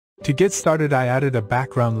To get started, I added a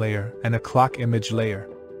background layer and a clock image layer.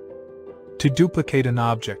 To duplicate an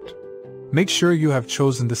object, make sure you have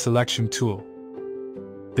chosen the selection tool.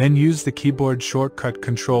 Then use the keyboard shortcut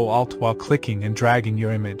Ctrl-Alt while clicking and dragging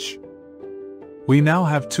your image. We now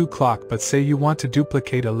have two clock, but say you want to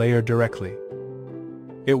duplicate a layer directly.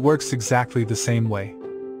 It works exactly the same way.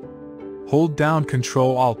 Hold down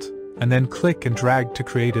Ctrl-Alt, and then click and drag to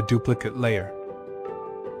create a duplicate layer.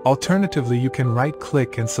 Alternatively, you can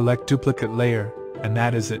right-click and select Duplicate Layer, and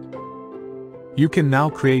that is it. You can now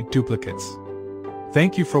create duplicates.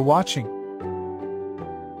 Thank you for watching.